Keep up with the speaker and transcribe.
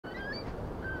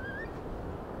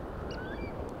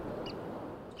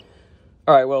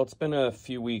All right, well, it's been a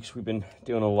few weeks. We've been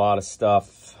doing a lot of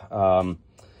stuff that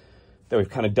we've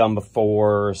kind of done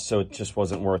before, so it just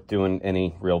wasn't worth doing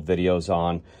any real videos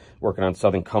on. Working on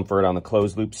Southern Comfort on the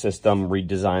closed loop system,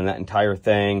 redesigned that entire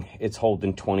thing. It's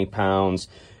holding 20 pounds.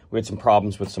 We had some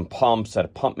problems with some pumps at a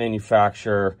pump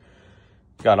manufacturer.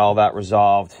 Got all that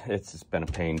resolved. It's been a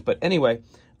pain. But anyway,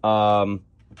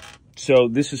 so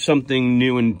this is something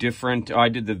new and different. I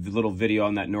did the little video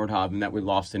on that Nordhaven that we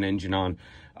lost an engine on.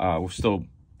 We're still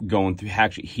going through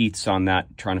actually heats on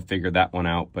that, trying to figure that one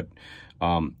out. But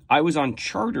I was on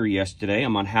charter yesterday.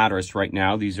 I'm on Hatteras right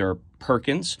now. These are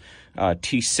Perkins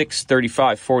T6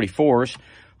 3544s.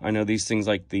 I know these things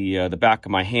like the back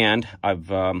of my hand.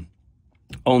 I've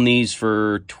owned these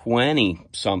for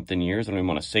 20-something years. I don't even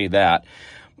want to say that.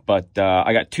 But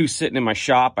I got two sitting in my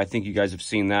shop. I think you guys have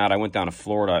seen that. I went down to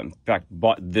Florida. In fact,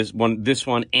 bought this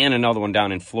one and another one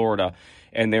down in Florida.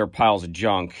 And they were piles of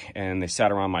junk. And they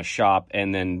sat around my shop.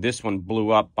 And then this one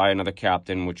blew up by another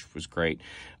captain, which was great.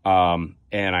 And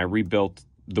I rebuilt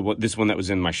this one that was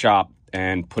in my shop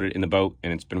and put it in the boat.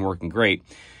 And it's been working great.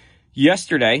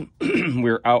 Yesterday, we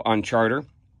were out on charter.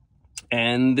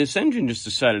 And this engine just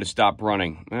decided to stop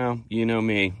running. Well, you know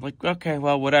me. Like, okay,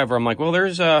 well, whatever. I'm like, well,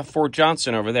 there's Fort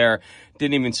Johnson over there.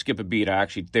 Didn't even skip a beat.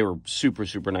 They were super,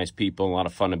 super nice people, a lot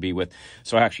of fun to be with.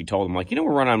 So I actually told them, like, we're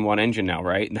running on one engine now,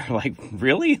 right? And they're like,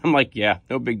 really? I'm like, yeah,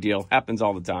 no big deal. Happens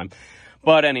all the time.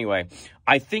 But anyway,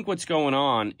 I think what's going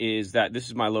on is that this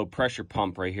is my low pressure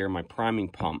pump right here, my priming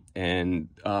pump. And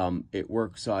it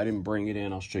works. So I didn't bring it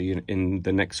in. I'll show you in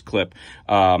the next clip.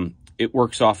 It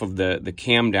works off of the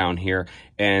cam down here,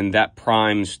 and that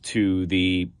primes to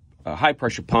the high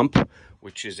pressure pump,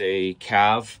 which is a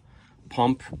CAV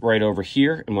pump right over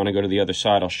here. And when I go to the other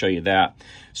side, I'll show you that.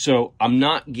 So I'm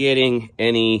not getting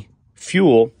any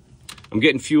fuel. I'm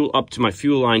getting fuel up to my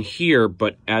fuel line here,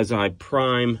 but as I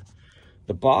prime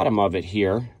the bottom of it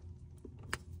here,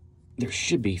 there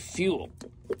should be fuel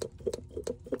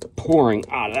pouring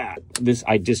out of that.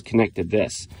 I disconnected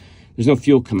this. There's no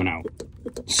fuel coming out.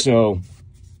 So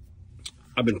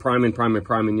I've been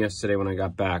priming yesterday when I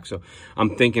got back. So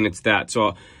I'm thinking it's that.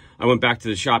 So I went back to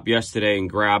the shop yesterday and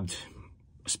grabbed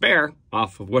a spare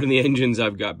off of one of the engines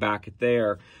I've got back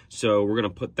there. So we're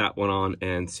going to put that one on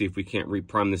and see if we can't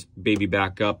reprime this baby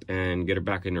back up and get her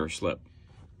back into her slip.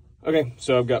 Okay,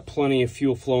 so I've got plenty of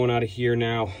fuel flowing out of here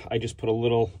now. I just put a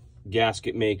little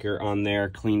gasket maker on there,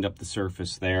 cleaned up the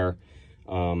surface there.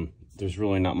 There's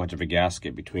really not much of a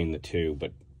gasket between the two,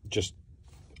 but just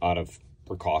out of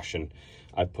precaution,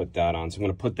 I put that on. So I'm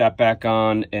going to put that back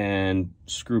on and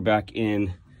screw back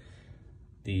in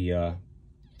the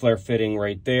flare fitting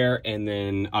right there. And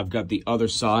then I've got the other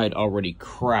side already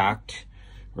cracked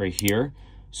right here.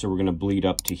 So we're going to bleed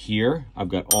up to here. I've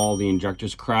got all the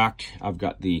injectors cracked. I've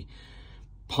got the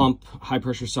pump, high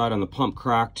pressure side on the pump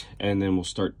cracked. And then we'll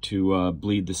start to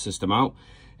bleed the system out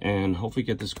and hopefully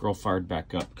get this girl fired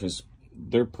back up, because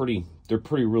they're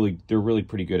really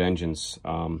pretty good engines.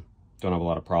 Don't have a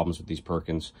lot of problems with these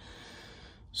Perkins.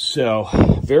 So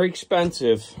very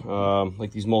expensive.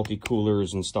 Like these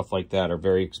multi-coolers and stuff like that are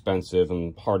very expensive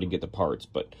and hard to get the parts.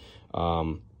 But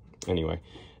anyway,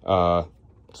 so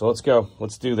let's go.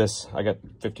 Let's do this. I got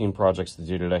 15 projects to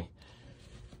do today.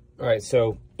 All right,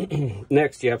 so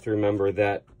next you have to remember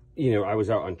that, I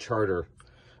was out on charter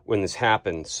when this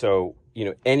happened. So,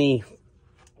 any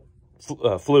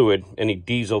fluid, any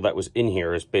diesel that was in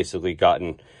here has basically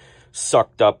gotten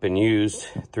sucked up and used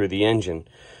through the engine.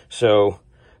 So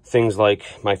things like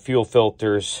my fuel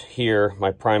filters here,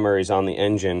 my primaries on the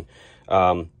engine,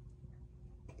 I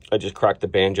just cracked the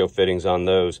banjo fittings on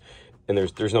those, and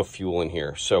there's no fuel in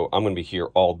here. So I'm going to be here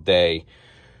all day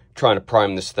trying to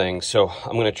prime this thing. So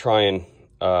I'm going to try and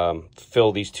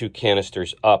fill these two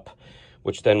canisters up,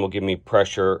 which then will give me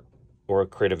pressure or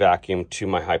create a vacuum to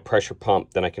my high pressure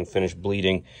pump. Then I can finish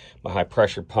bleeding my high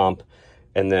pressure pump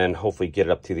and then hopefully get it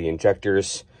up to the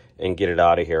injectors and get it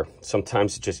out of here.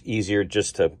 Sometimes it's just easier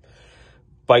just to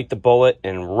bite the bullet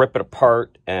and rip it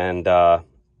apart. And,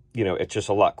 it's just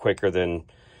a lot quicker than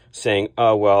saying,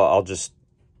 oh, well, I'll just,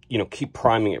 keep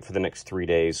priming it for the next 3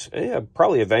 days. Yeah,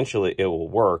 probably eventually it will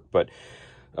work. But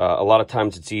a lot of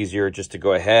times it's easier just to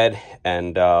go ahead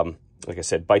and, like I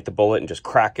said, bite the bullet and just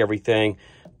crack everything,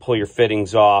 pull your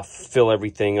fittings off, fill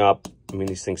everything up. I mean,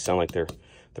 these things sound like they're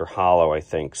hollow, I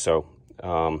think. So,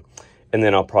 and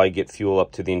then I'll probably get fuel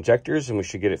up to the injectors and we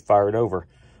should get it fired over.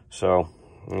 So,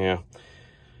 yeah,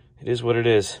 it is what it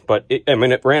is. But, it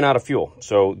ran out of fuel.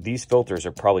 So these filters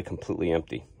are probably completely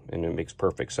empty. And it makes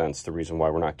perfect sense, the reason why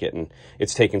we're not getting,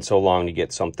 it's taken so long to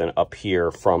get something up here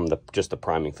from just the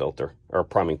priming filter or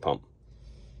priming pump.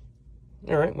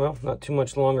 All right, well, not too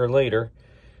much longer later,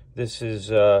 this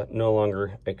is no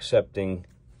longer accepting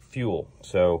fuel.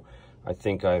 So I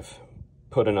think I've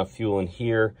put enough fuel in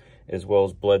here, as well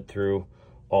as bled through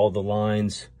all the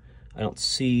lines. I don't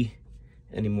see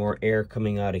any more air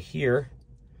coming out of here,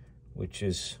 which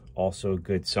is also a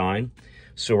good sign.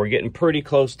 So we're getting pretty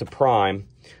close to prime.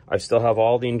 I still have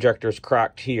all the injectors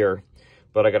cracked here,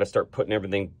 but I got to start putting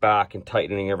everything back and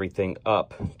tightening everything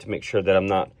up to make sure that I'm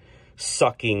not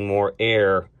sucking more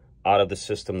air out of the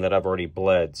system that I've already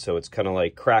bled. So it's kind of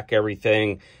like crack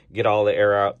everything, get all the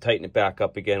air out, tighten it back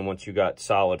up again once you got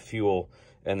solid fuel,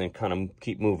 and then kind of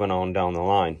keep moving on down the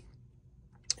line.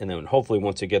 And then hopefully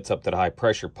once it gets up to the high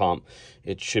pressure pump,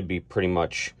 it should be pretty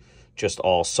much just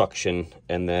all suction,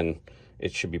 and then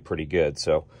it should be pretty good.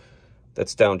 So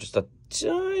that's down just a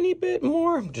tiny bit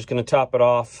more. I'm just going to top it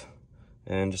off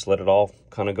and just let it all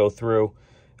kind of go through.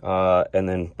 And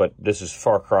then, but this is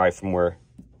far cry from where,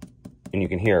 and you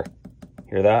can hear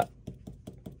that?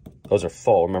 Those are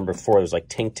full. Remember before there was like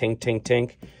tink, tink, tink,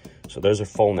 tink. So those are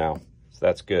full now. So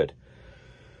that's good.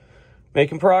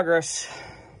 Making progress.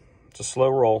 It's a slow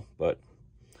roll, but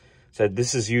said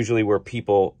this is usually where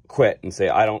people quit and say,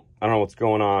 I don't know what's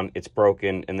going on, it's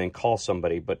broken, and then call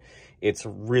somebody. But it's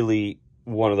really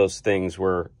one of those things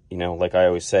where, you know, like I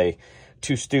always say,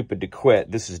 too stupid to quit.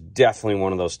 This is definitely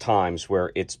one of those times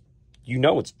where it's, you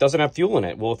know, it doesn't have fuel in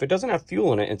it. Well, if it doesn't have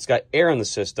fuel in it, and it's got air in the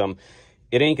system,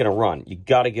 it ain't gonna run. You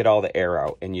got to get all the air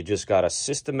out, and you just got to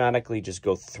systematically just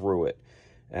go through it.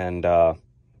 And so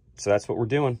that's what we're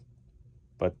doing.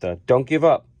 But don't give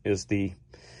up is the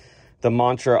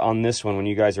mantra on this one. When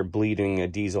you guys are bleeding a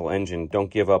diesel engine,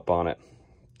 don't give up on it.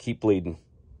 Keep bleeding.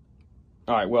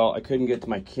 All right, well, I couldn't get to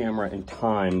my camera in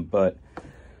time, but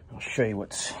I'll show you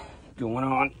what's going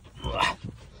on.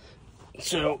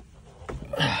 So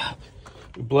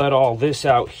we bled all this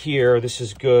out here. This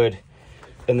is good.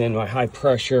 And then my high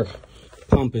pressure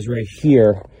pump is right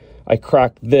here. I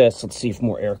cracked this. Let's see if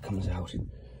more air comes out.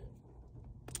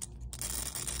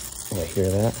 Oh, I hear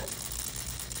that?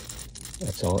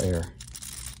 That's all air.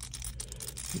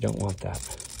 You don't want that.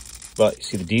 But you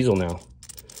see the diesel now.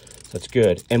 So that's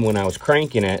good. And when I was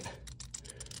cranking it,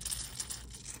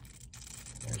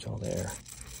 there's all the air.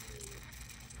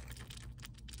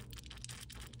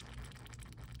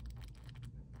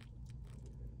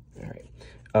 All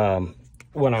right.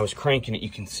 When I was cranking it, you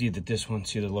can see that this one,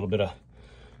 see there's a little bit of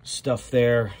stuff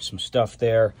there, some stuff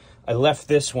there. I left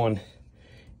this one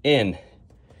in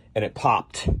and it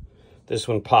popped. This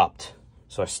one popped.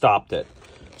 So I stopped it.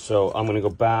 So I'm gonna go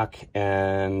back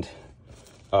and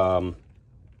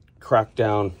knock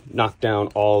down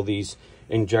all these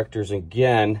injectors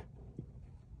again,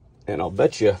 and I'll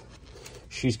bet you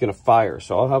she's gonna fire.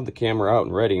 So I'll have the camera out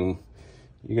and ready, and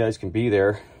you guys can be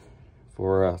there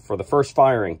for the first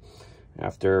firing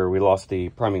after we lost the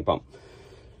priming pump.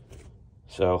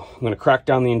 So I'm gonna crack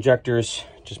down the injectors,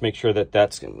 just make sure that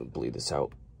that's gonna bleed this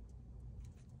out.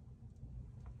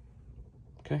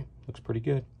 Okay, looks pretty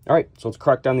good. All right, so let's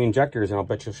crack down the injectors and I'll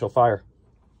bet you she'll fire.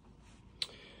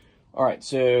 All right,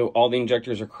 so all the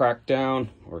injectors are cracked down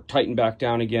or tightened back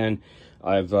down again.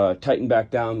 I've tightened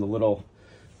back down the little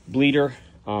bleeder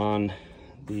on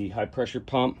the high pressure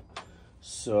pump.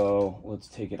 So let's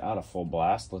take it out of full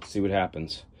blast. Let's see what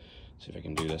happens. See if I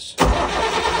can do this.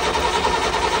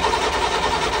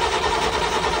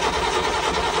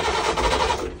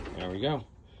 There we go.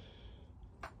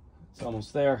 It's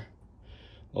almost there.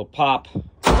 Little pop. Okay.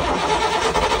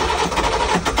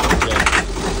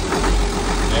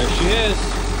 There she is.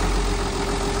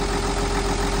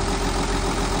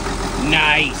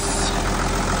 Nice.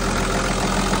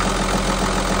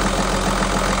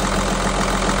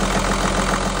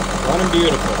 Running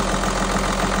beautiful.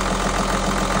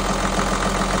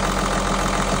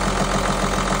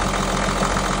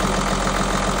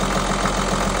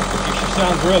 She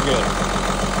sounds real good.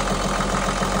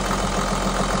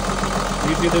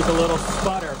 Usually there's a little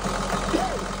sputter.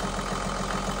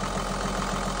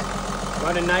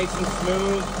 Running nice and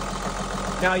smooth.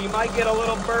 Now you might get a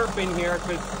little burp in here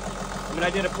because I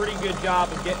did a pretty good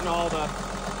job of getting all the,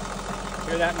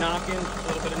 hear that knocking? A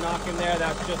little bit of knocking there.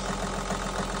 That's just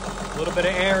a little bit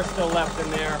of air still left in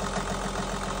there.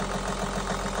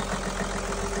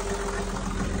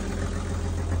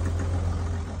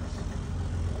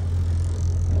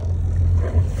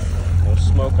 No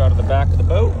smoke out of the back of the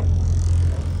boat.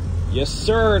 Yes,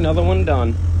 sir. Another one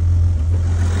done.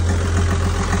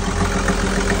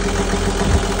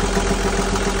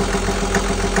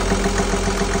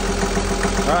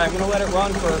 All right, I'm going to let it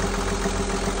run for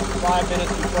 5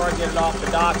 minutes before I get it off the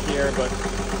dock here, but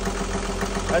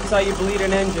that's how you bleed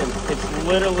an engine. It's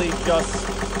literally just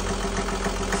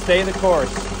stay the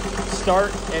course.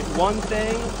 Start at one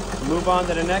thing, move on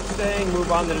to the next thing,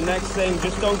 move on to the next thing.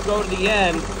 Just don't go to the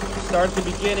end. Start at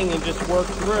the beginning and just work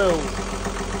through.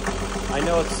 I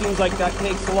know it seems like that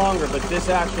takes longer, but this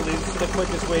is the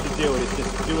quickest way to do it. It's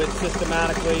just do it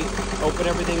systematically, open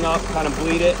everything up, kind of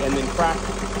bleed it, and then crack,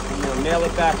 nail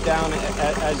it back down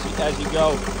as you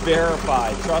go.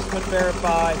 Verify, trust but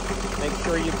verify. Make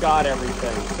sure you've got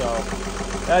everything. So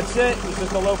that's it. It's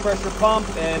just a low pressure pump,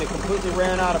 and it completely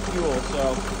ran out of fuel.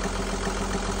 So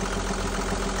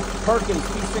Perkins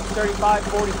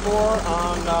P635-44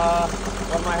 on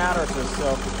one of my Hatterses.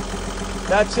 So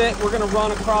that's it. We're going to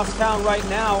run across town right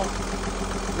now.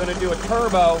 We're going to do a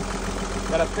turbo.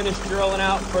 Got to finish drilling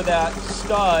out for that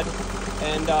stud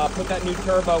and put that new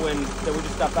turbo in that we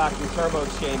just got back from Turbo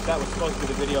Exchange. That was supposed to be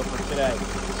the video for today.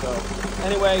 So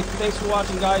anyway, thanks for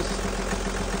watching, guys.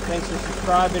 Thanks for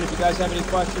subscribing. If you guys have any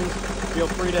questions, feel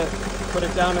free to put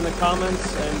it down in the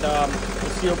comments, and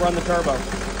we'll see you over on the turbo.